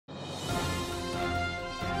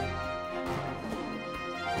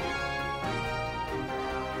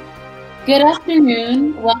Good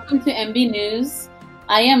afternoon. Welcome to MB News.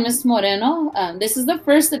 I am Miss Moreno. This is the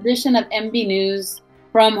first edition of MB News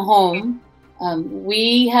from home.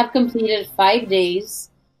 We have completed 5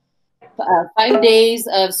 days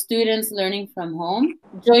of students learning from home.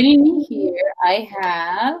 Joining me here, I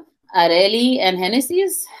have Areli and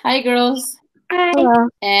Genesis. Hi, girls. Hi. Hello.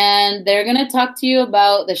 And they're going to talk to you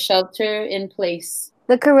about the shelter in place.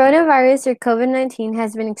 The coronavirus or COVID-19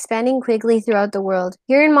 has been expanding quickly throughout the world.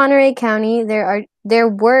 Here in Monterey County, there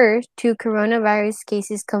were 2 coronavirus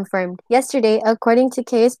cases confirmed. Yesterday, according to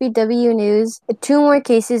KSBW News, 2 more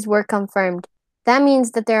cases were confirmed. That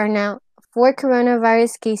means that there are now 4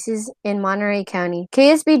 coronavirus cases in Monterey County.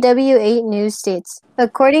 KSBW 8 News states,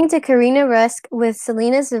 according to Karina Rusk with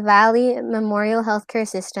Salinas Valley Memorial Healthcare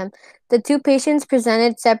System, the 2 patients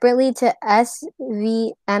presented separately to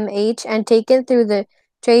SVMH and taken through the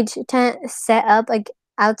trade tent set up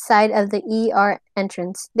outside of the ER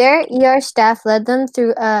entrance. Their ER staff led them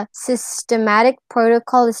through a systematic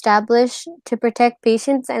protocol established to protect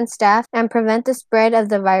patients and staff and prevent the spread of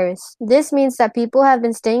the virus. This means that people have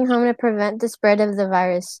been staying home to prevent the spread of the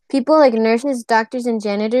virus. People like nurses, doctors, and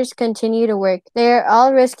janitors continue to work. They are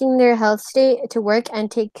all risking their health state to work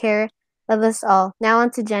and take care of us all. Now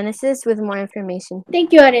on to Genesis with more information.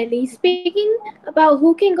 Thank you, Areli. Speaking about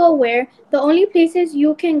who can go where, the only places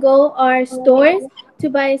you can go are stores to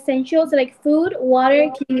buy essentials like food, water,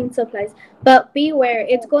 cleaning supplies. But beware,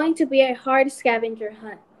 it's going to be a hard scavenger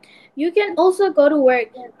hunt. You can also go to work,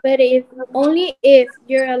 but only if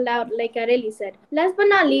you're allowed, like Areli said. Last but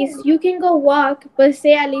not least, you can go walk, but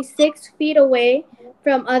stay at least 6 feet away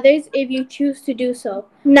from others if you choose to do so.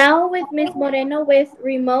 Now with Miss Moreno with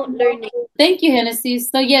remote learning. Thank you, Genesis.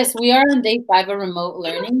 So yes, we are on day 5 of remote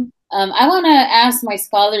learning. I want to ask my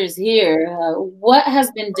scholars here, what has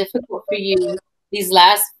been difficult for you these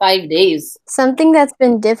last 5 days? Something that's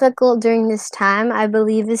been difficult during this time, I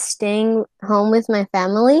believe, is staying home with my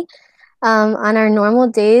family. On our normal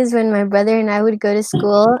days when my brother and I would go to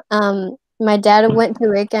school, my dad went to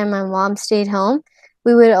work and my mom stayed home.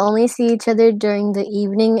 We would only see each other during the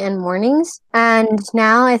evening and mornings. And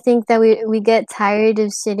now I think that we get tired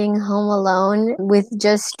of sitting home alone with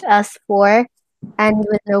just us 4 and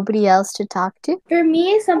with nobody else to talk to. For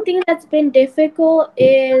me, something that's been difficult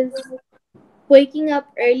is waking up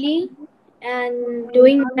early and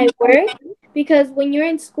doing my work, because when you're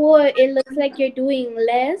in school, it looks like you're doing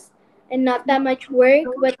less and not that much work,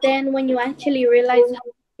 but then when you actually realize how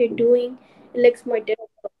much you're doing, it looks more difficult.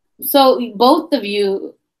 So both of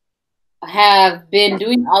you have been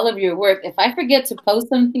doing all of your work. If I forget to post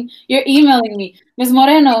something, you're emailing me, Ms.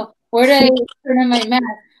 Moreno, where did I turn in my math?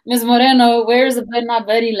 Ms. Moreno, where's the But Not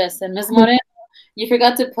Buddy lesson? Ms. Moreno, you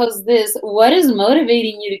forgot to post this. What is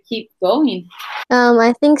motivating you to keep going?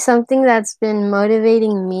 I think something that's been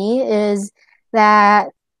motivating me is that,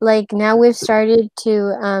 like, now we've started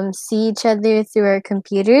to see each other through our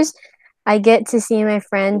computers. I get to see my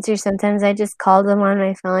friends, or sometimes I just call them on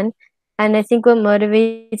my phone. And I think what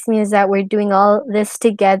motivates me is that we're doing all this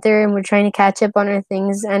together and we're trying to catch up on our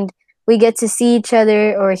things, and we get to see each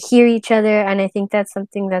other or hear each other. And I think that's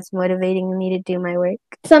something that's motivating me to do my work.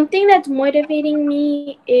 Something that's motivating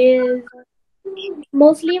me is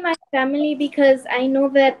mostly my family, because I know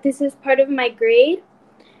that this is part of my grade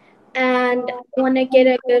and I want to get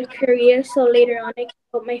a good career so later on I can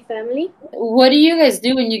help my family. What do you guys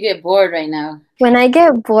do when you get bored right now? When I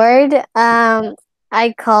get bored,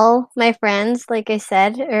 I call my friends, like I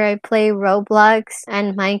said, or I play Roblox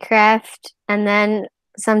and Minecraft. And then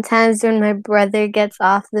sometimes when my brother gets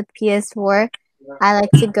off the PS4, I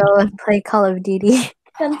like to go and play Call of Duty.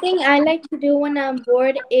 Something I like to do when I'm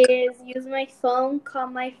bored is use my phone, call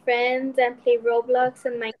my friends, and play Roblox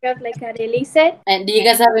and Minecraft, like Areli said. And do you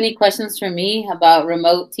guys have any questions for me about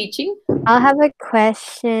remote teaching? I'll have a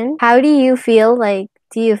question. How do you feel? Like,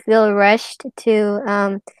 do you feel rushed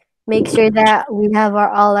to make sure that we have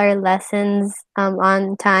all our lessons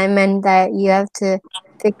on time, and that you have to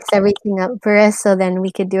fix everything up for us so then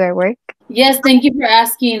we could do our work? Yes, thank you for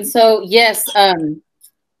asking. So yes,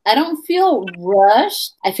 I don't feel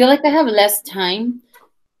rushed. I feel like I have less time.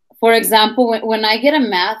 For example, when I get a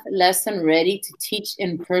math lesson ready to teach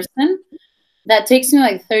in person, that takes me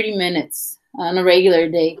like 30 minutes on a regular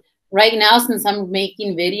day. Right now, since I'm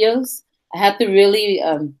making videos, I have to really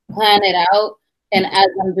plan it out. And as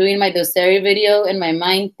I'm doing my Doceri video in my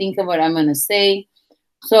mind, think of what I'm going to say.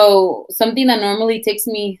 So something that normally takes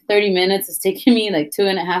me 30 minutes is taking me like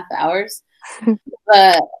 2.5 hours.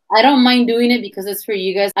 But I don't mind doing it because it's for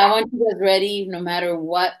you guys. I want you guys ready no matter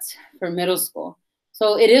what for middle school.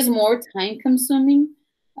 So it is more time consuming.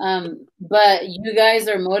 But you guys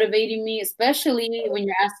are motivating me, especially when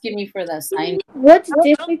you're asking me for the assignment. What's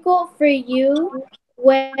difficult for you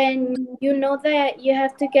when you know that you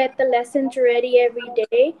have to get the lessons ready every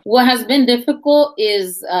day? What has been difficult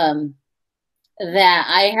is that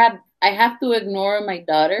I have to ignore my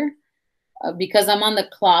daughter because I'm on the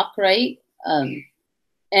clock, right?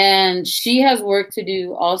 And she has work to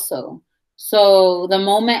do also. So the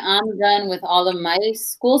moment I'm done with all of my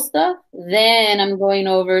school stuff, then I'm going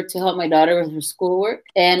over to help my daughter with her schoolwork.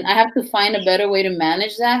 And I have to find a better way to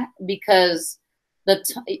manage that because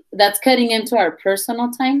that's cutting into our personal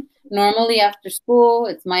time. Normally after school,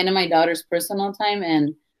 it's mine and my daughter's personal time.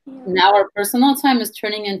 And now our personal time is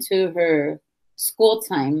turning into her school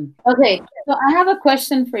time. Okay, so I have a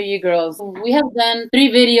question for you girls. We have done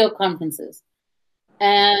 3 video conferences.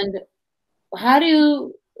 And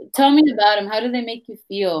tell me about them? How do they make you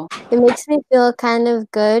feel? It makes me feel kind of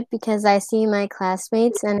good because I see my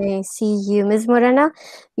classmates and I see you, Ms. Morena,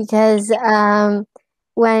 because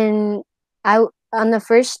when on the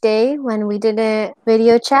first day when we did a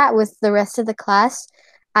video chat with the rest of the class,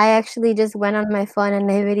 I actually just went on my phone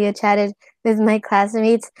and I video chatted with my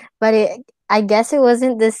classmates, but I guess it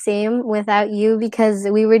wasn't the same without you because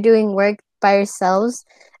we were doing work by ourselves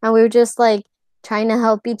and we were just like trying to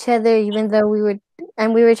help each other even though we were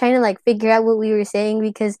trying to like figure out what we were saying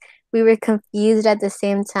because we were confused at the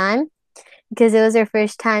same time because it was our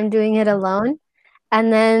first time doing it alone.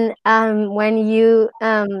 And then when you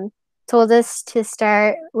told us to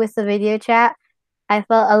start with the video chat, I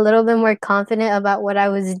felt a little bit more confident about what I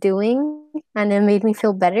was doing and it made me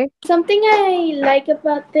feel better. Something I like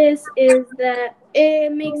about this is that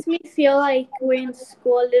it makes me feel like we're in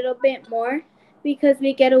school a little bit more because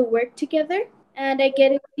we get to work together and I get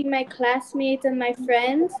to see my classmates and my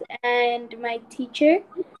friends and my teacher,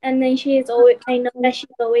 and then I know that she's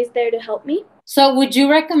always there to help me. So would you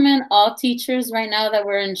recommend all teachers right now that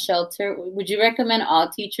we're in shelter, would you recommend all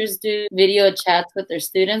teachers do video chats with their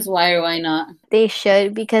students? Why or why not? They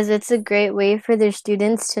should because it's a great way for their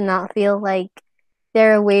students to not feel like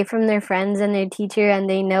they're away from their friends and their teacher and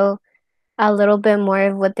they know a little bit more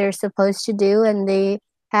of what they're supposed to do and they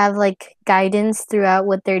have like guidance throughout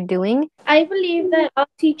what they're doing. I believe that all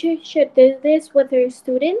teachers should do this with their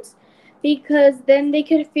students because then they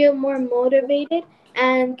could feel more motivated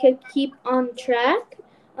and could keep on track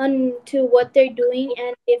to what they're doing,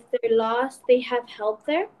 and if they're lost, they have help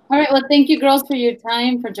there. All right, well, thank you girls for your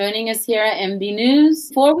time, for joining us here at MB News.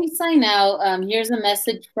 Before we sign out, here's a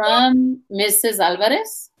message from Mrs.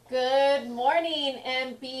 Alvarez. Good morning,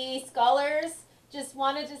 MB scholars. Just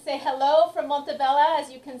wanted to say hello from Montebella.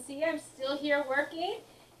 As you can see, I'm still here working,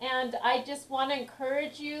 and I just want to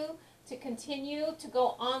encourage you to continue to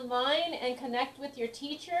go online and connect with your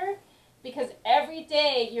teacher because every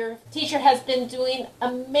day your teacher has been doing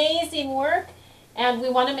amazing work, and we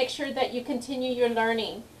want to make sure that you continue your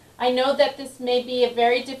learning. I know that this may be a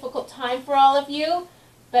very difficult time for all of you,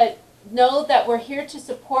 but know that we're here to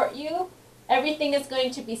support you. Everything is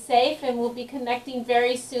going to be safe and we'll be connecting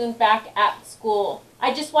very soon back at school.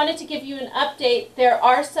 I just wanted to give you an update. There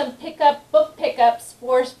are some book pickups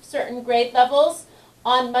for certain grade levels.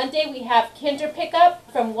 On Monday we have kinder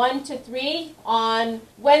pickup from 1 to 3. On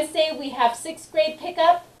Wednesday we have 6th grade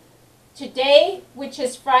pickup. Today, which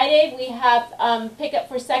is Friday, we have pickup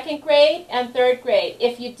for 2nd grade and 3rd grade.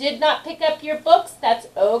 If you did not pick up your books, that's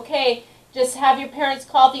okay. Just have your parents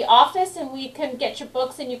call the office and we can get your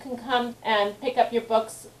books and you can come and pick up your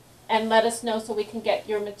books and let us know so we can get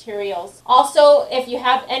your materials. Also, if you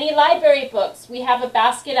have any library books, we have a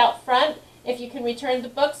basket out front. If you can return the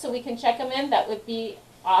books so we can check them in, that would be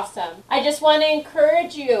awesome. I just want to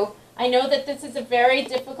encourage you. I know that this is a very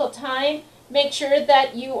difficult time. Make sure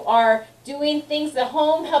that you are doing things at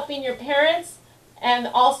home, helping your parents, and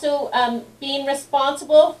also being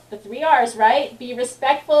responsible, the 3 R's, right? Be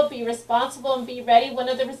respectful, be responsible, and be ready. One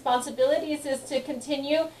of the responsibilities is to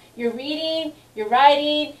continue your reading, your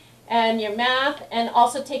writing, and your math, and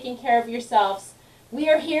also taking care of yourselves. We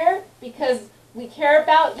are here because we care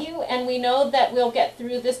about you, and we know that we'll get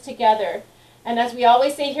through this together. And as we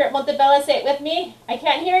always say here at Montebella, say it with me. I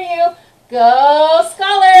can't hear you. Go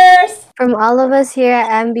Scholars! From all of us here at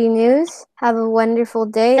MB News, have a wonderful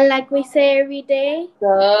day. And like we say every day,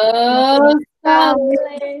 Go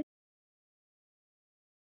Scholars!